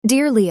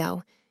Dear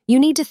Leo,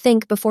 you need to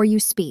think before you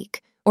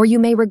speak, or you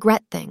may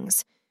regret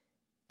things.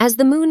 As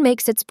the moon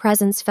makes its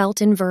presence felt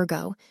in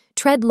Virgo,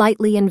 tread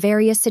lightly in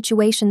various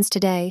situations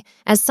today,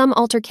 as some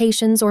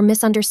altercations or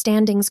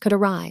misunderstandings could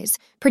arise,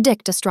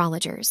 predict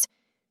astrologers.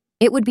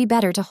 It would be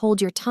better to hold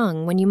your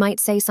tongue when you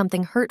might say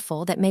something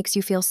hurtful that makes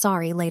you feel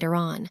sorry later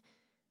on.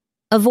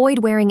 Avoid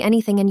wearing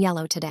anything in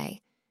yellow today.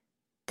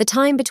 The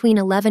time between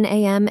 11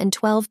 a.m. and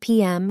 12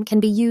 p.m. can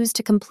be used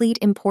to complete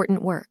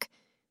important work.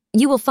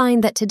 You will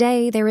find that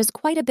today there is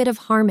quite a bit of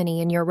harmony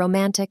in your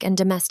romantic and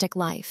domestic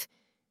life.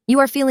 You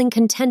are feeling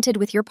contented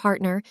with your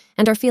partner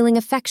and are feeling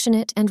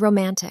affectionate and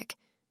romantic.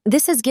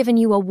 This has given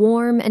you a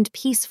warm and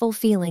peaceful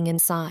feeling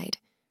inside.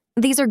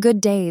 These are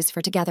good days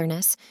for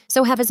togetherness,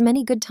 so have as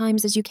many good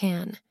times as you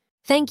can.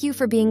 Thank you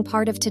for being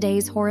part of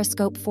today's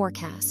horoscope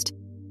forecast.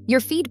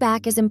 Your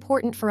feedback is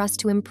important for us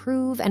to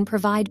improve and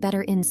provide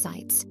better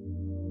insights.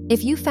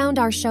 If you found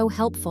our show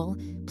helpful,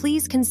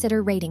 please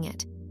consider rating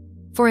it.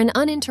 For an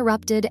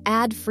uninterrupted,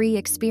 ad-free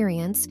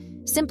experience,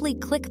 simply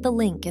click the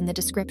link in the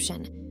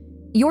description.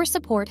 Your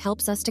support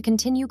helps us to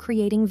continue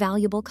creating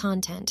valuable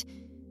content.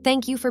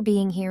 Thank you for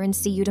being here and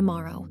see you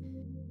tomorrow.